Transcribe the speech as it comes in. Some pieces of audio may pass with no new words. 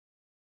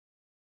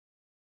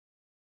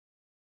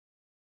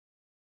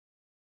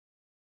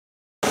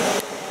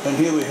And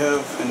here we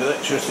have an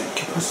electricity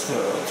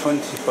capacitor,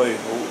 25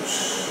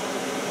 volts.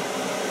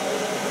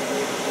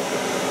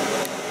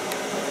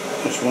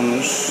 This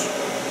one's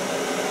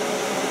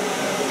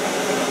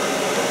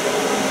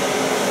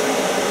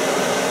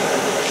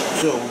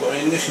so we've got an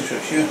ignition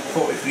switch here,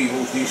 43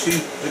 volts DC. Is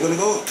it going to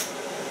go?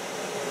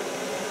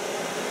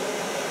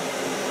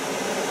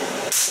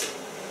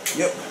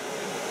 Yep.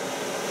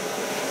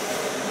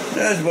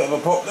 There's a bit of a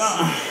pop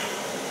that.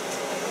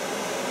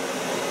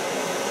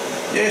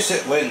 Yes,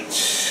 it went.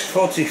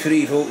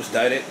 43 volts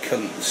direct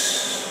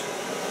currents.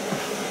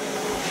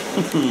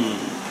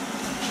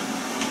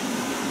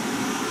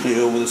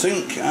 Here over the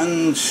sink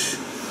and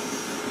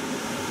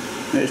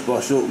let's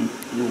blast open.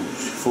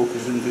 Those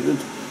focusing too good.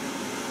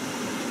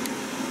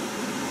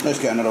 Let's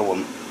get another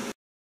one.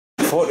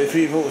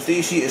 43 volts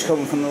DC is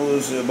coming from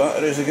those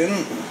batteries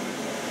again.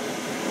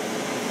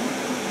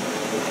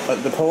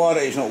 The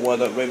polarity is not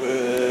wired up right, but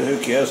who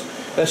cares?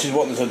 This is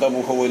what is a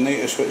double hole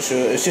igniter switch, so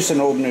it's just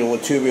an ordinary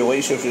two-way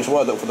light switch. It's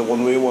wired up for the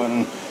one-way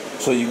one,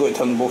 so you've got to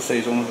turn both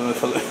sides on. I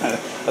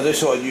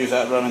just thought I'd use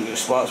that rather than get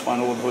sparks span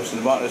over the place in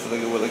the batteries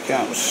with the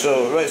caps.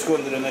 So let's go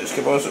into the next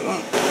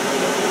capacitor.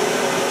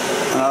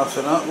 And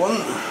after that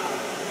one,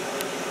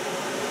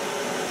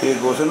 here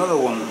goes another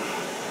one.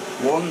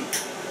 1,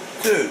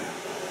 2.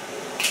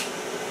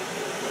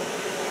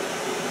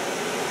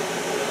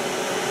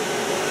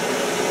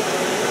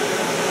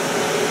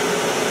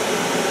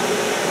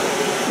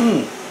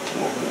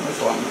 This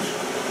one's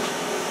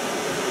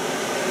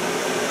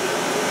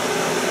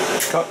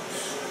cuts.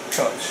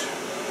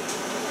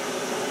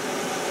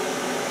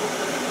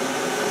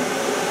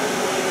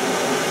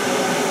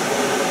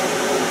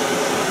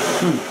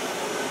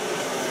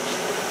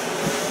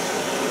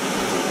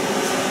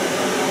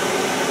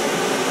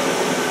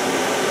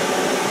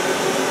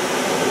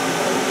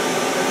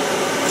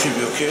 Should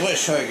be okay.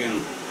 Let's try again.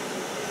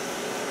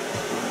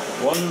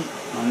 1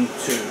 and 2.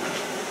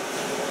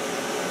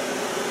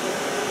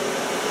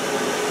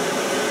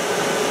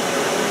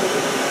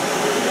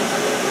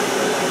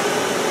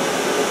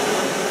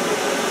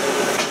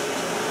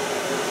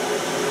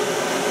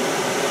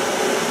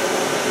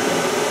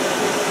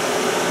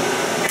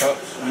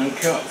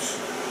 Cuts.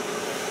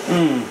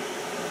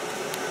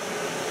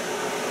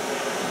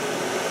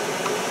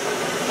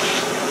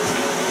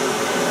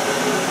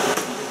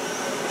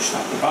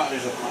 Snap the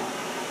batteries apart.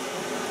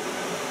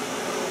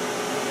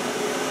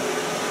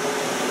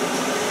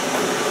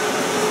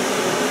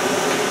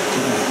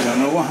 I don't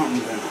know what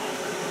happened there.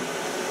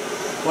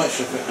 Let's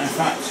look at, in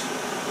fact,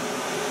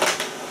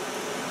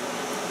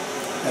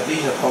 now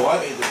these are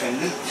polarity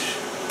dependent.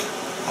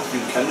 I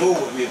think I know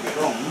what may be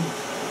wrong.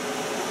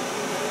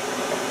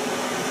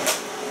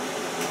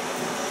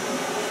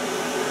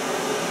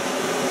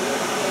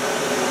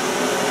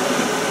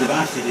 The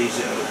batteries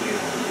that are up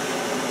here.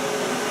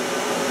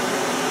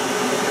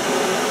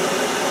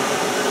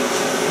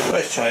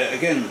 Let's try it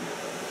again.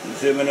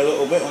 Zoom in a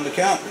little bit on the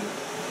cap.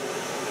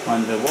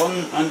 And the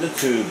 1 and the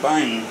 2.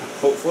 Bang.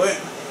 Hopefully.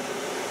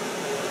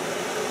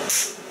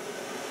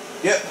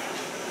 Yep.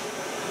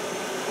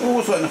 Oh,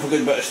 it's letting off a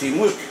good bit of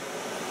steam. Look.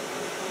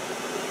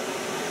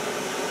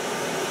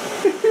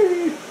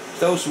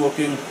 Still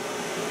smoking.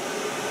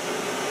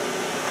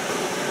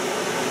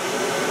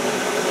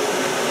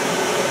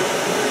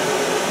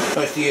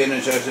 Let's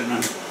de-energise it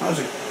now. How's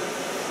it?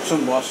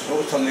 Some glasses. I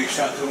always turn the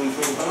extractor on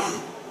full power.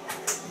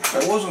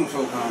 It was on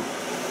full power.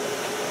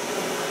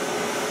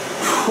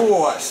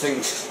 Oh, that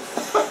stinks.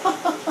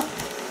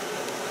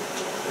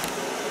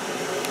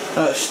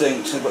 That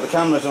stinks. But the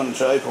camera's on the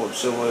tripod,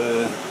 so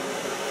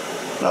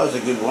that was a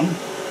good one.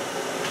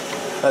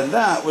 And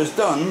that was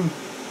done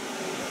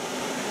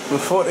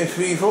with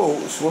 43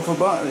 volts worth of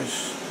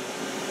batteries.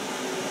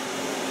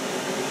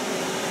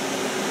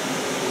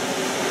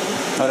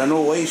 And an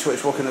old light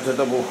switch working at a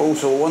double hole,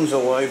 so one's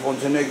alive,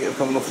 one's a negative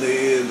coming off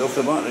the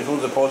batteries,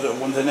 one's a positive,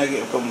 one's a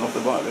negative coming off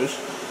the batteries.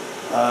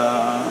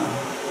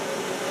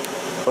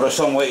 Or as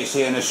some way to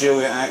say in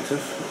Australia,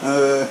 active,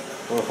 or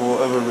for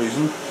whatever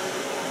reason.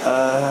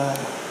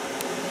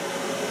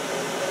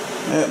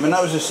 Yeah, I mean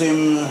that was the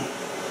same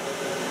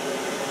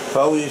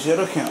value as the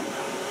other cap.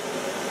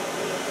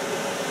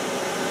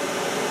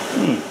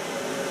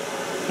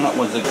 That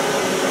one's a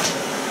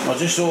I'll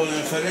just show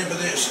you for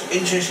anybody that's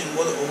interested in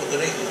what the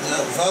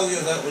value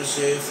of that was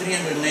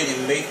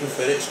 390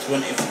 microfarads,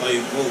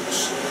 25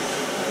 volts.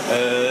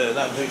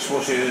 That was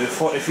exposed to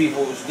 43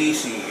 volts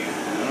DC.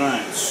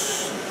 Right.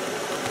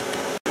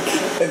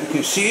 If you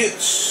can see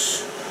it,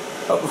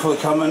 up before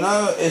the camera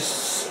now,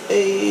 it's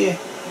a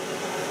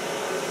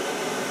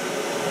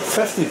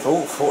 50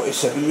 volt,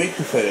 47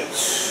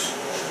 microfarads.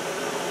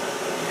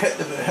 Hit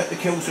the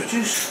kill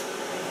switches.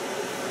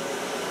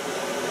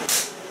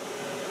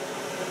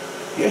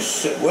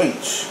 Yes, it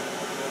went.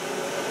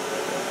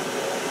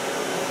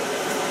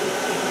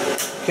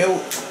 Kill.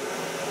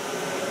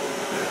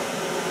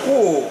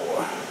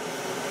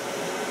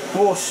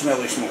 Oh,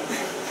 smelly smoke.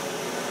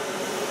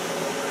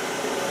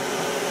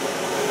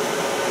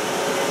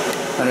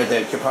 And a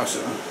dead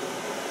capacitor.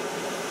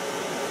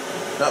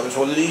 that was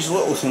one of these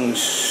little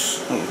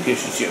things. Oh, in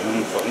case you see it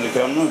in front of the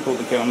camera, pull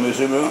the camera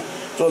zoom out.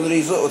 It's one of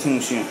these little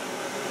things here.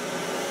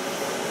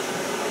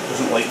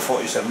 Doesn't like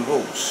 47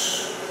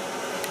 volts.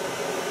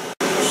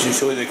 Just to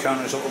show you the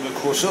cameras a little bit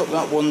close up,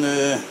 that one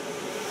it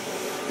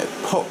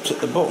popped at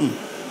the bottom. You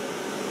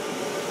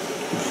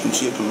can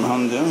see it from my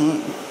hand there,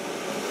 right?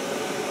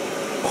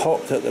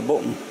 Popped at the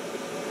bottom.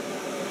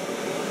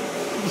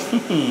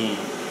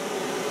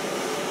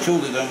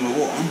 Cooled it down with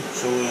water,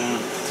 so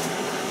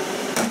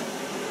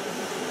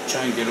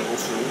try and get it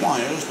off the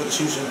wires, but it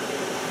seems to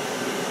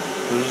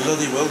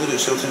bloody welded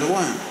itself to the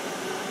wire.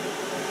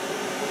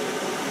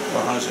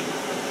 Or has it?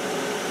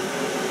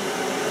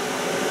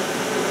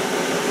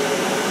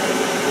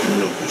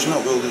 No, it's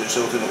not welded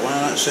itself to the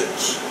wire, that's it.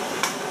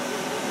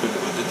 Put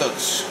it with the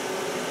duds.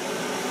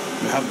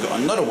 We have got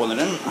another one of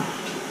them,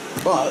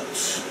 but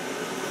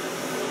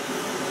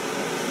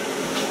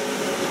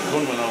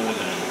one with another one of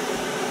them.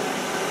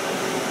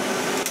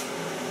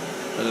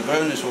 So the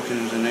brown is working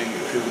as a negative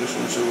for this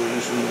one, so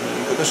this one,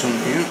 we've got this one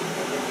here.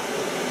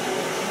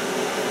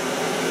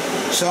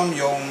 Some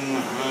young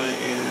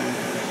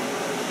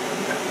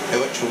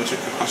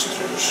electrolytic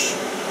capacitors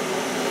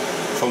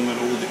from an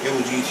old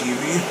LG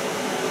TV.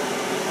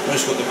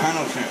 It's got the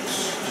panel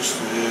kits,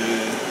 just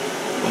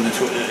when they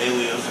took the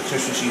areas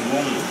efficiency 1.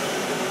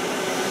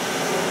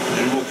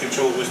 The remote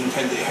control was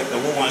intended to hit the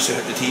wall, once it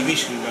hit the TV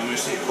screen by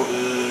mistake, got the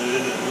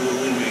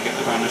wind to get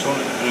the panels on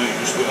it. Right,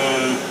 just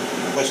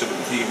place it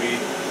with the TV,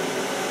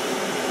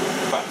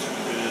 back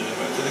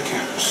to the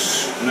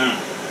caps. Now,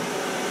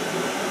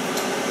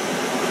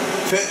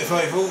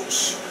 35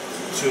 volts,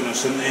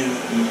 270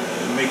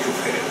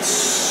 microfarads.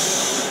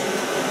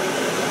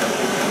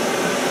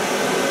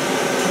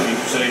 To be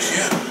precise,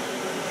 yeah.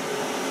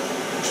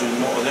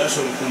 Some water there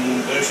so we can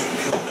brush it and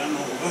cool it down a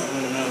little bit,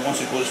 and once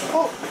it goes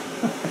pop.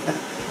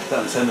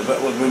 Doesn't sound a bit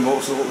like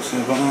boombox looks.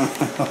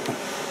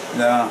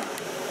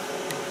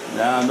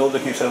 Nah,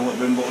 nobody can sound like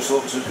boombox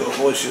looks. It's got a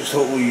voice that's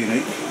totally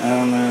unique.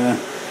 And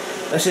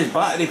this is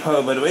battery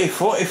power, by the way,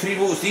 43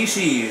 volts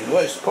DC.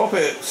 Let's pop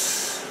it.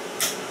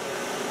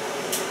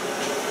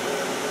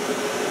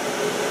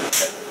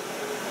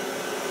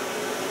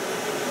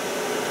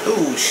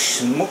 Oh,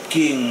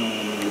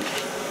 smoking.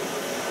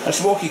 A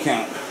smoky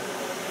camp.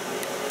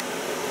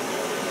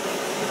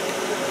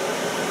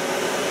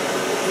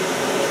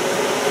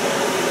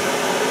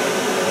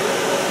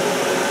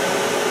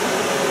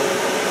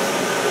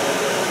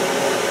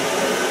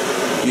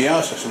 Yeah,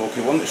 it's a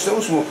smoky one. It's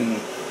still smoking.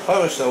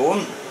 Power's still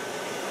on.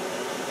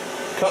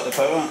 Cut the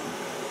power.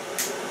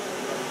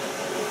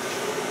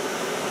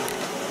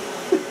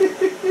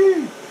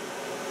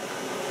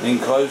 In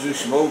clouds of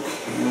smoke.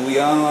 Here we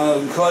are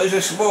in clouds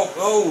of smoke.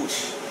 Oh!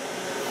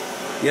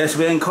 Yes,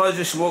 we're in clouds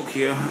of smoke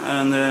here,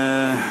 and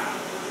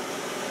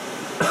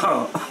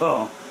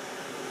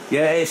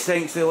yeah, it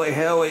stinks like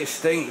hell. It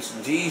stinks.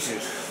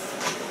 Jesus.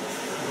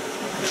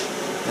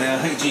 Yeah, I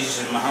think Jesus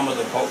and Muhammad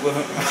have popped with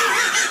it.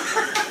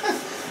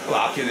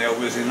 Larking the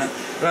elbows in it.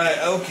 Right,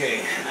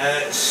 okay.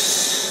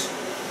 It's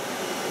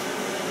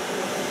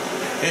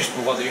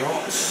bloody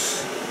hot.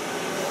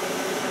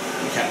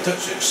 You can't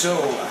touch it, so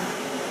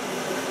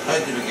how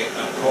do we get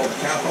that pop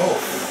cap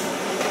off?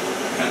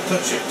 Can't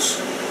touch it.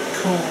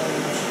 Cold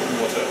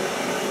water.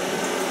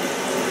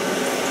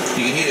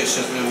 You can hear it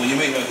sizzling. Well, you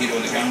may not hear it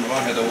on the camera, but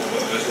I had a little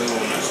bit of this little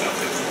one that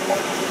started.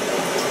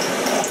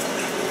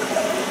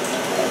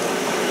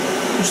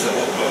 Just a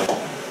little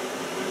bit.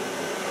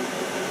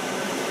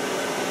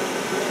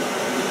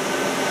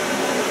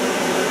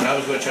 I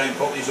was going to try and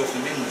pop these off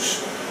the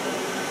mains.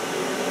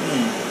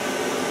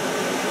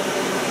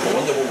 I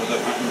wonder what would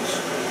have happened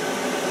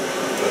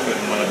if I put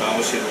them on a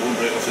balance here, the one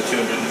right off the 230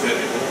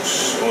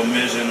 volts, or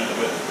measuring at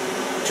about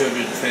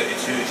 232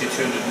 to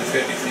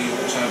 233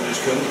 volts average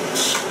current.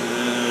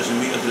 There's a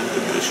meter that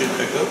it should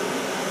pick up.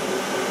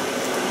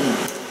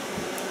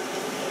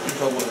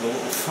 Probably with a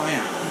little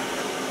fire.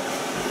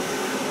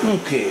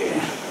 Okay.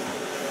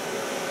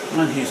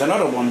 And here's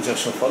another one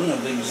just for fun,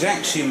 of the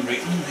exact same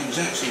rating, the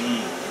exact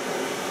same.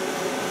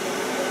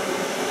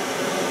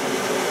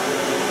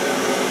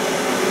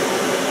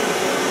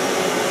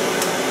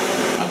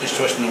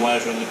 Twisting the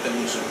wires around the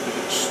pins, because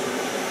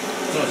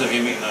it's not as if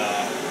you're making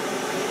a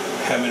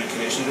permanent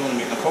connection, you're only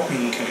making a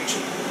popping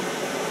connection.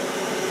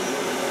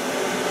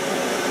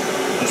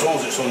 As long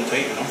as it's on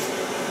tight enough,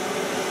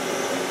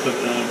 but,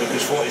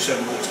 because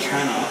 47 volts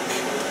can arc.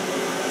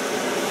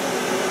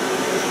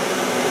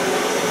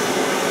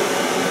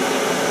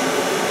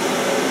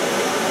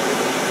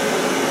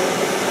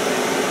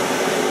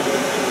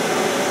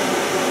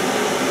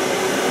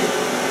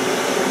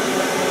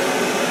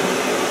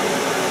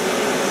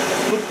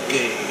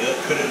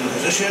 Put it in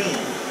position.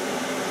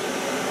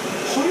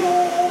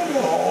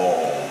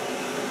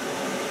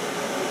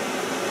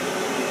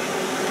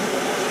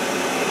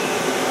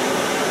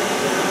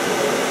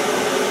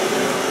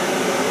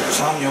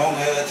 Sam Young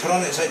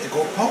electronics out to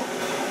go pop.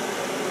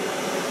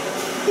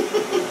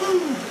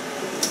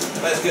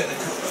 Let's get the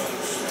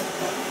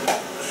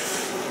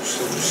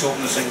still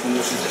the sink for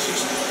most of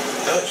this.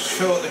 Let's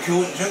fill up the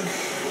coolant jug.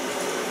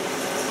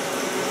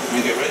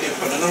 and get ready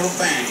for another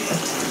bang.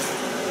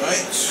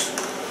 Right.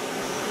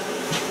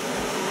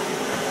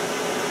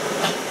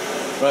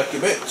 Rack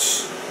your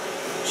bits.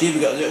 See if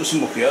we got a little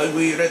smoky. Are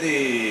we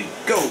ready?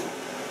 Go!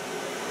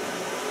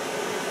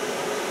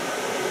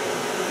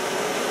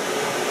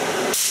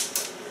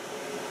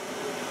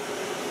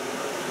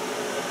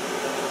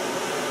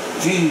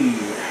 Gee.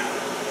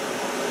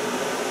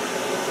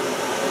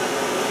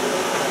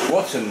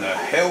 What in the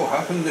hell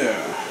happened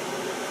there?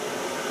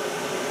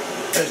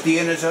 It's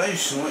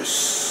de-energized. Let's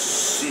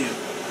see.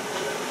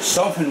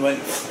 Something went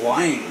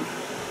flying.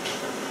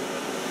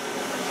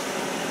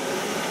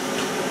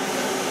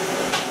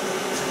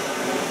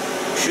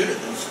 Sure it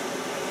is.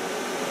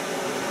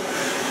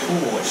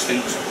 Oh, it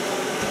stinks.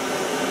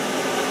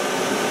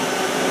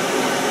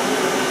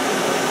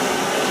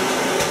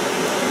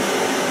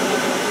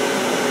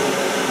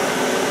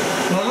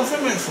 No,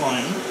 nothing went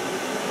flying.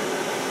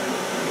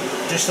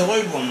 Just a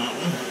loud one, that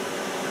one.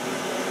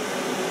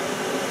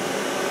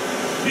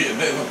 Yeah, a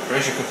bit of a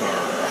pressure cooker.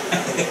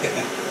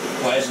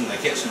 Well, it isn't the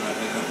kitchen, I'm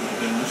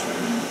doing this one.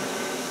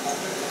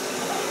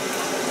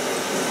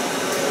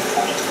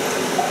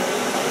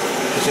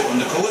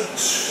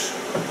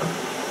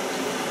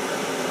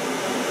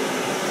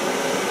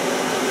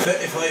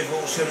 35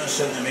 volts here in the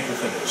centre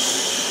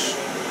microfarads.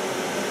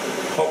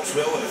 Pops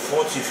well at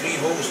 43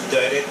 volts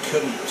direct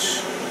current.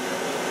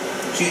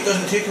 See, it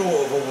doesn't take a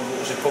lot of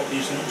overvolts to pop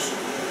these things.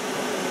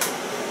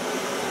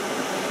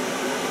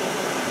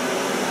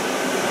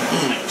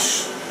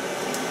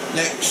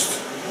 Next,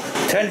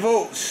 10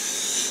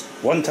 volts,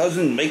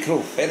 1000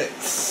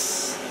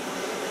 microfarads.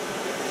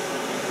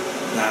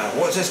 Now,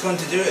 what's this going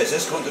to do? Is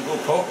this going to go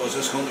pop or is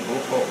this going to go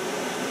pop?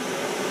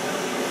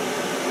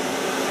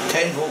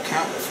 10 volt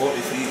cap at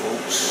 43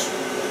 volts.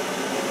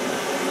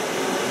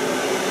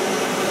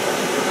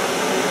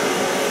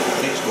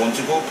 It's going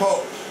to go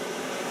pop.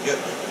 Yep.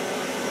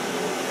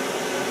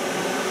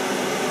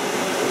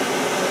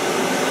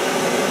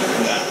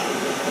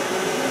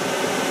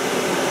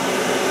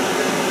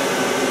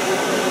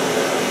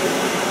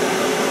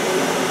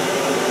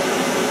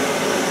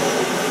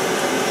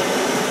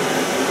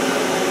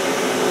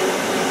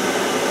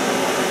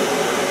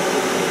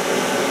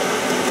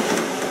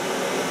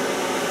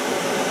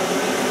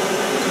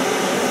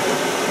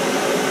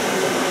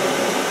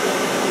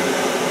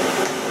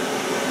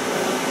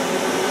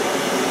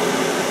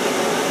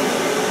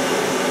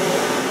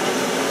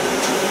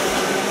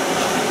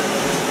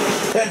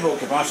 Volt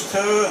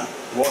capacitor,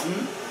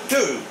 1,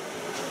 2.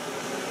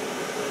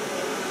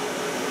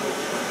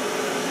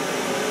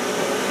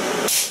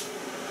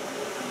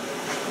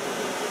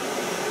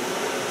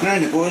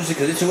 And it goes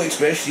because it's a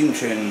express steam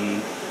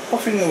train,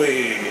 puffing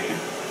away.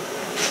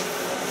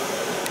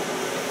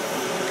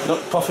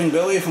 Not puffing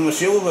Billy from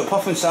Australia, but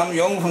puffing Sam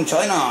Young from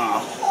China.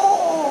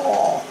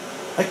 Oh,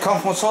 I come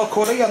from South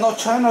Korea, not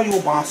China, you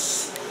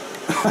boss.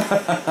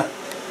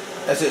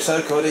 Is it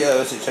South Korea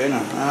or is it China?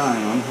 Ah,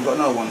 hang on, I've got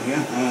another one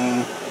here.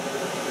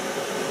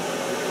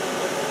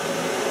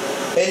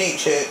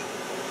 NHX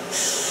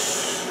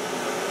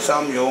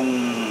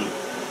Samyong.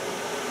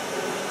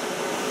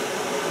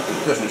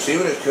 It doesn't say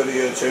whether it's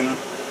Korea or China.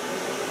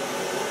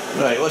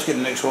 Right, let's get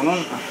the next one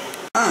on.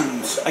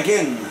 And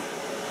again,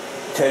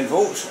 10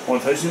 volts,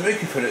 1000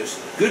 microfarads.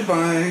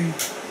 Goodbye.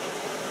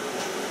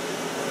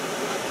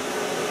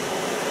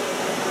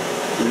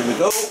 Here we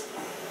go.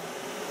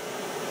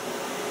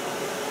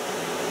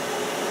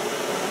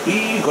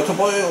 We got a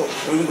boil,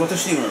 and we got a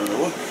steamer.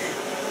 Look,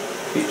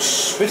 it's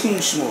spitting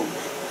smoke.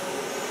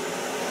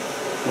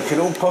 Like an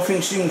old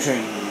puffing steam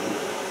train.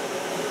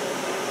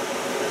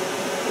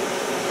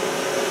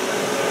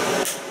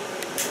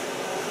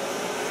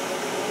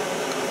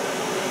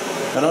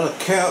 Another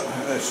cap.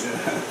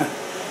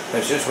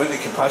 It's just went to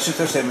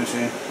capacitor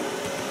cemetery.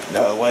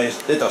 Otherwise,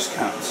 the dust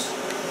cats.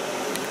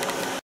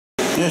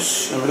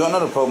 Yes, and we've got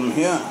another problem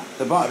here.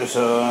 The batteries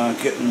are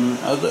getting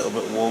a little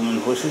bit warm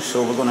in places,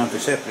 so we're going to have to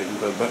separate them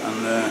for a bit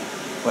and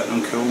let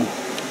them cool.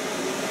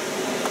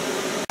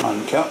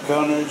 And cap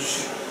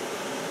carnage.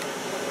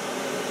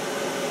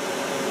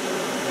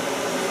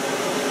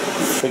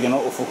 Figuring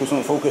autofocus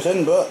won't focus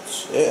in, but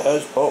it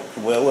has popped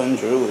well and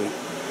truly.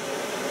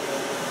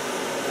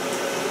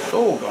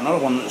 Oh, got another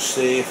one that's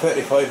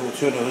 35 volt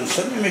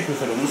 270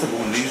 microfarads to go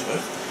on these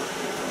with.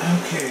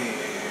 Okay.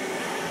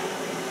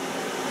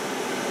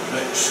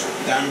 Let's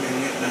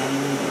dampen it down.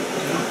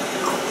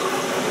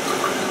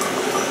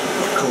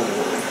 Cool.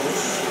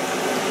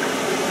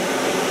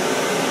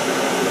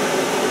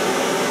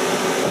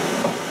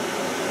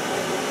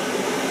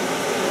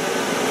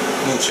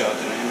 No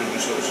charging anyway,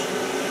 so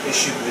it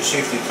should be a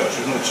safety touch,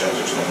 there's no charge,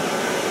 it's not.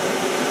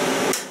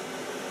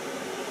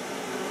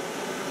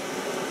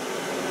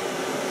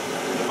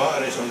 The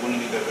batteries I'm going to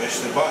need a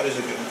rest. The batteries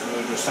are getting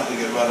fluid, they're starting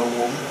to get rather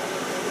warm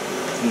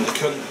from the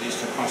current that these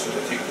capacitors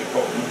are taking to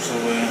pop them, so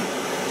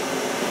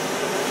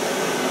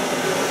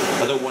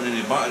I don't want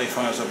any battery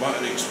fires or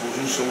battery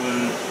explosions, so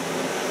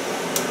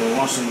the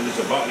last thing we need is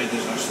a battery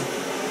disaster.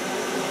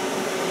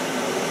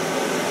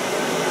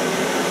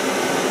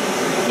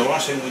 The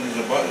last thing we need is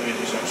a battery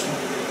disaster.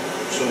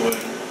 So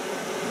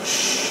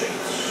Shit.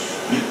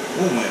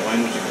 Oh my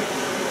language again.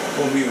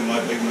 Oh me with my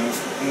big mouth.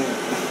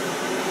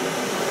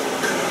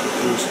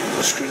 Let's get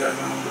the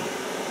screwdriver.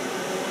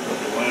 Got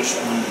the wires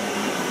on.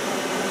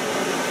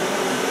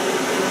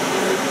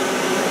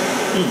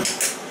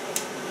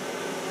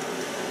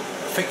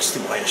 Fix the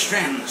wire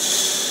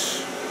strands.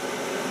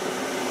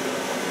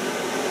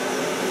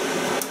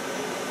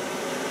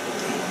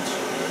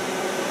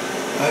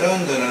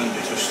 Around and around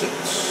we twist it.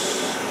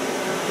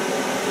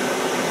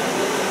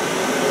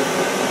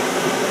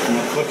 And a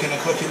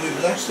clicky we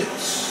blast it.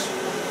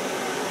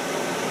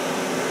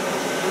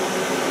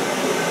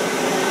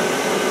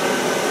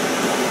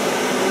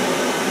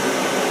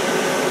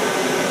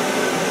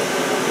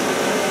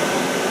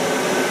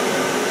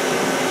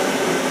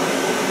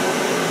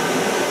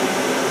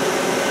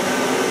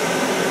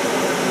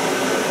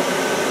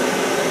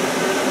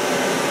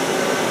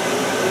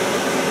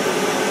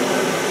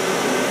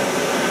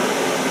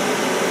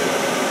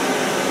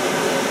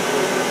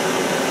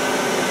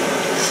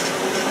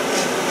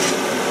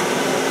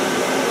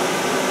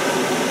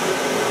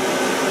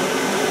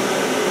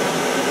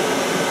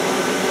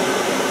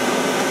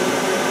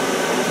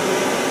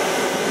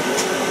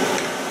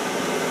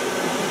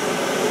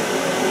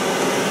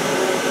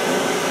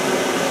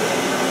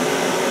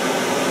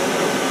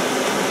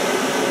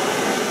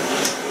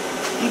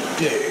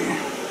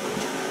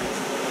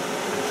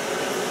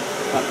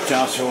 That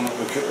jar's filling up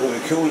with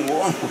cooling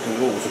water. We can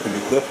go to the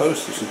nuclear power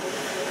station.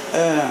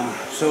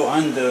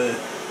 And the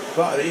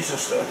batteries are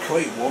still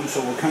quite warm,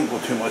 so we can't go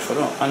too much for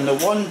that. And the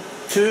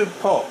 1-2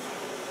 pop.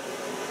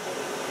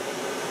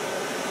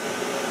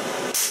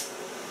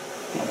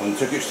 That one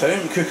took its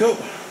time to cook up.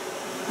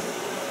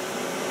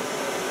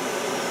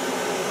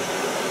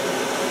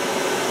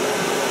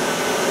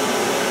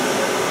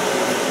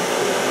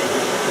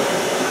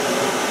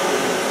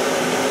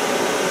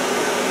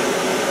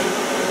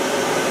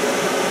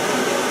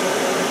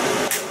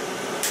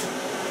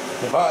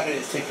 The battery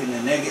that's taking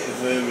the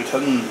negative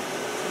return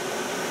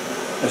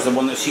is the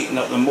one that's heating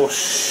up the most,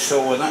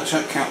 so that's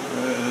that cap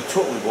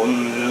totally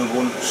gone, the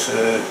one that's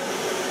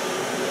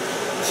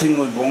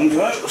thinly bonged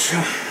out. There's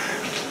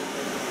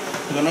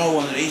another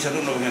one of these, I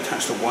don't know if we can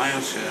attach the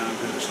wires to that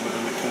because it's going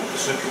to make up the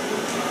circuit.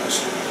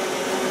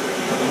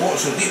 But the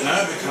water's so deep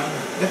now we can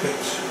dip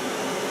it.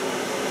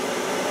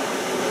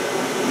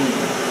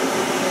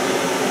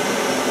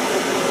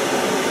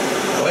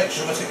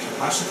 Electrolytic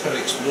capacitor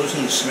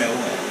explosion smell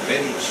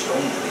very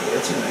strong in the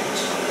air tonight.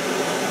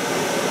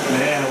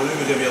 Yeah, we're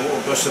going to give you a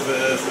little bit of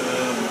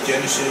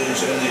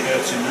Genesis in the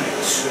air tonight.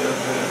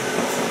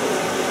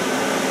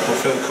 Or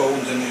Phil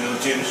Collins in the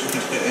Genesis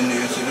in the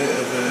air tonight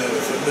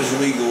if it was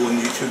legal on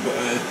YouTube, but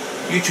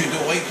YouTube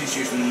don't like us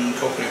using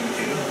copyright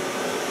material.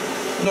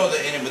 Not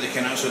that anybody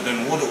can actually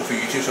download it for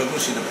YouTube, so I don't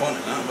see the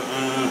point in that, but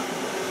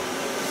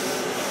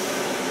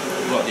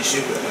bloody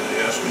secret if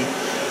you ask me.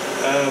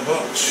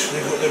 But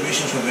they've got their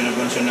reasons for being a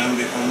bunch of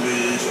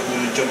namby-pamby sort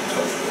of jumped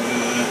up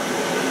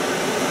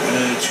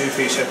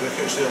two-face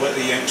hypocrites. They let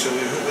the Yanks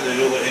away with it, but they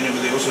don't let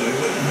anybody else away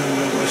with it.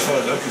 As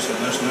far as I'm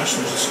concerned, that's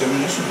national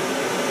discrimination.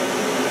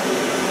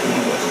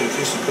 I've got a clear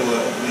case to pull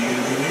that up with the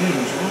European Union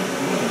as well.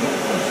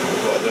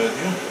 I've got that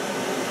idea.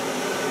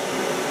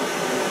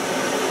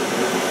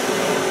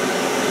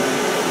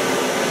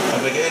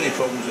 If I get any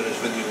problems with this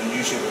video on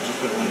YouTube, I'll just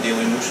put it on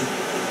Daily Motion. I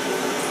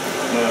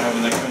have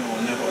an account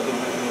on there, but I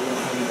don't have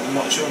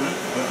much on it.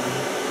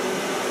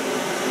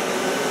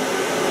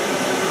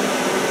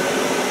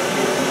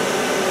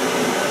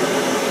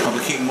 I'll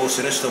be keeping most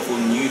of this stuff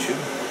on YouTube.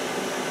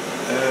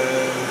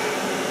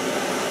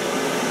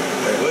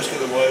 Right, let's get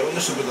the wire on.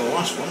 This will be the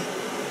last one.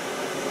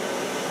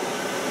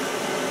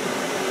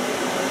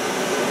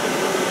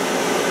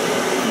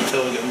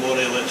 Until we get more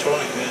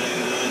electronic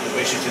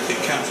devices to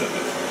take caps out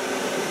of.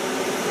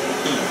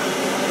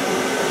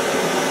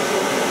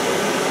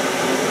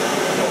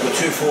 The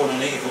 2, 4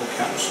 and 8 volt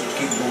caps that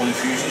keep blowing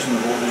fuses and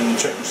blowing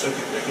chicken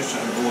circuit breakers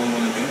and blowing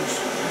on the beams.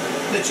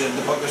 Literally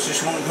the buggers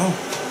just won't go.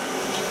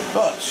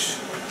 But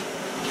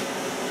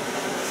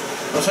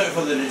without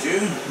further ado,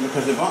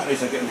 because the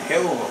batteries are getting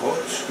hell of a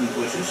hot in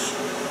places,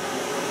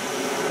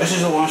 this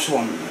is the last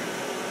one.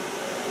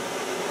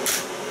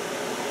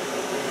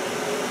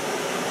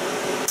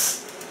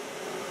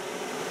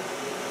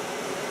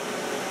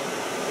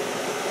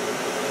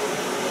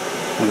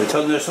 And we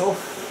turn this off,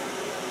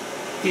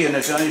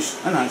 de-energise,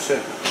 and that's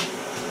it.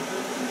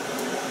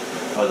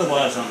 Oh, the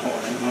wires aren't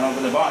hot anymore,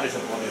 but the batteries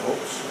are bloody hot.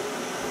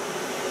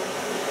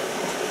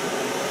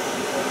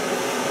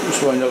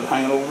 Just wind up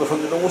hanging over the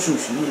front of the washing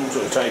machine,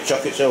 sort of try to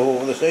chuck itself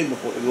over the side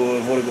before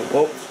it got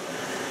popped.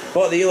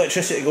 But the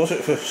electricity goes out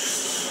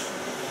first.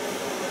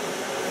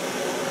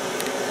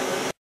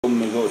 The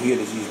problem we've got here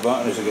is these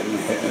batteries are getting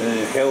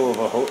hell of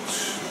a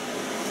hot.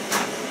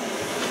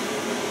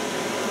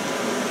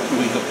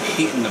 We've got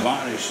heat in the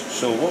batteries,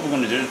 so what we're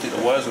going to do is take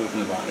the wires away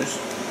from the batteries.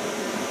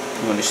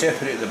 We're going to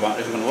separate the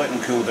batteries, we're going to let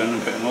them cool down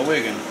and put them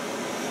away again.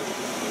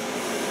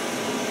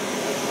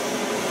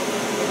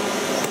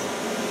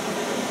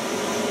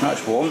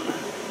 That's warm.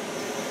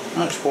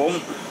 That's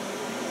warm.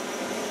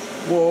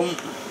 Warm.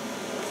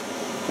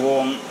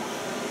 warm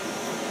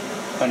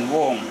and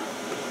warm.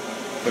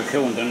 We're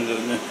killing down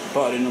the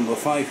battery number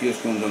 5 here is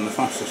going down the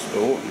fastest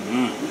though.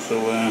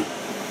 So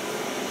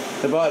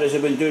the batteries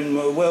have been doing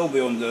well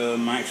beyond the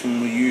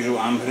maximum usual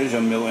amperage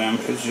and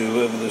milliamperage,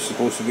 whatever they're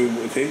supposed to be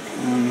able to take.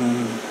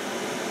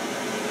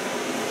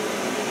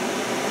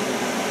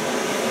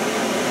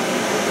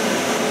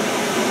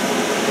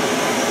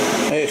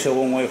 It's a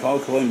long life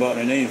alkaline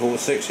battery,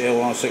 9V6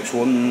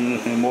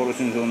 LR61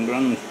 Morrison's own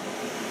brand.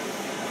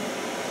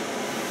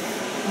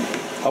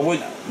 I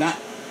wouldn't.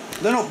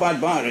 They're not bad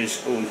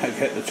batteries. Oh,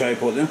 hit the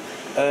tripod there.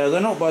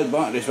 They're not bad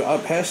batteries, but I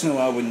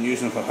wouldn't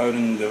use them for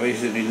powering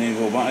devices that need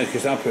 9V batteries,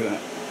 because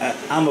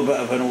I'm a bit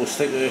of an old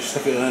sort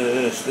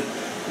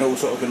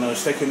of kind of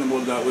stick in the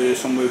mud that way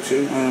somewhere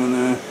too,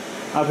 and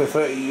I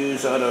prefer to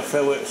use either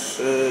Philips,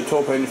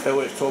 top end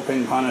Philips, top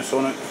end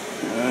Panasonic,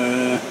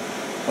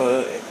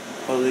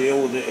 or the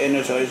old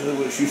Energizer,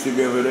 which used to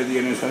be Everready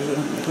Energizer.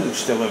 It's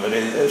still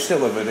Everready,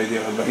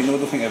 but I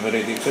don't think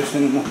Everready exists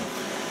anymore.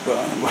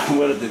 But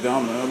where did they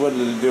go? What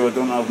did they do?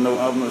 I've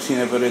not seen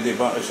Everready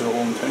batteries for a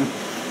long time.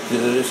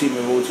 They seem to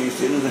have all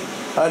changed anything.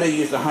 Either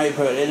use the high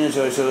power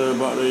Energizer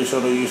batteries, or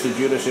they use the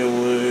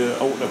Duracell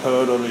ultra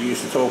power, or they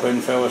use the top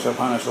end Philips or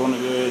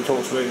Panasonic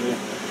top spec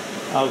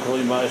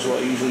alkaline batteries. What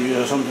I usually use,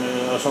 or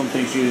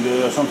sometimes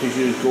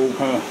use gold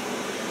power.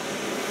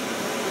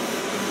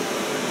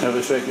 I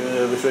always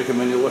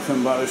recommend the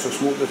lithium batteries for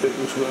smoke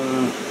detectors.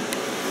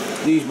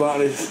 These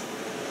batteries,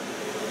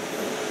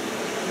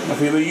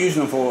 if you were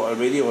using them for a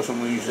radio or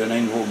something, use a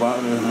 9V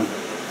battery,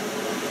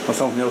 or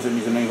something else that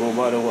needs a 9V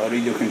battery, like a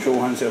radio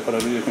control handset for a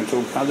radio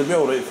control car. They'd be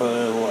alright for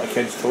a lot of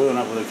kids' toy and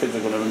that, where the kids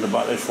are going to run the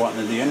batteries flat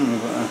in the day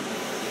anyway.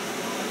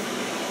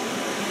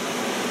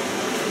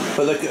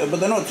 But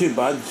they're not too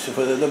bad.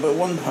 They're about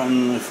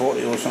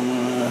 £1.40 or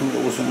something. I think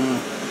it was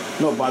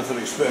not bad for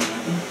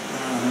experimenting.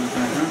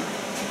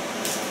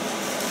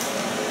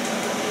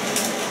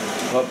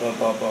 Where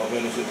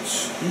is it?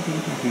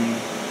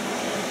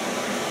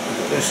 Look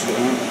at this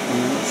one.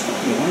 It's not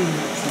the one.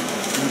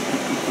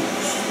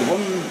 It's the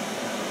one.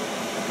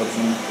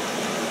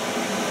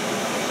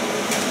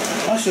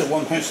 That's at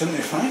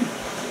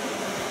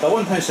 £1.75. But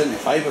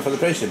 £1.75, but for the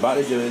price of the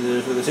batteries,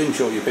 for the same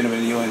shot you're paying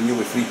about you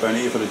with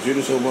 £3.80 for the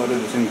Duracell battery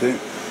at the same time.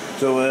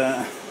 So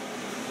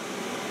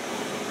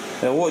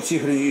they're a lot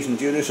cheaper than using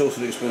Duracell for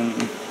the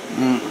experimenting.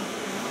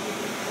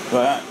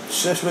 Right,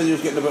 this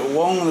video's getting a bit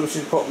long, and which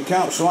is popping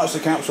caps, so that's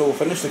the capsule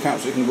finished. The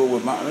capsule can go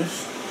with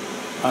batteries.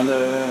 And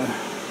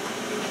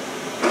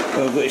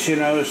what I've got to say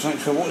now is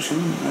thanks for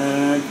watching.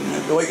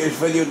 If you like this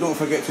video, don't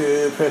forget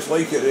to press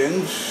like at the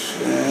end,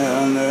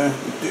 and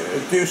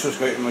do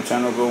subscribe to my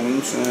channel, by all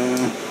means.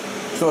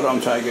 It's not that I'm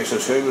trying to get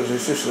subscribers,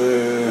 it's just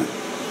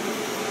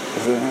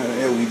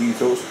LED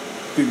toast.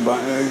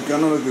 Goodbye,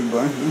 another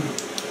goodbye.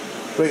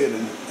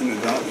 Brighter in the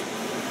dark.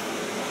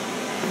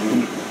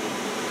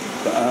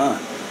 But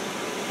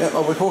yeah,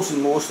 I'll be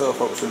posting more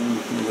stuff up in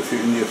the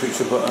near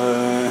future, but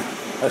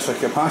it's for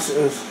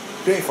capacitors.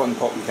 Great fun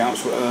popping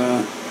caps, but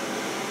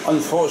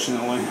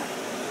unfortunately,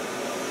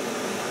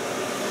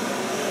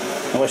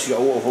 unless you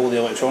got a lot of all the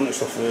electronic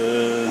stuff,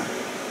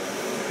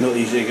 not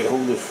easy to get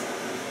hold of.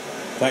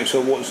 Thanks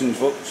for watching,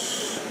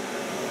 folks.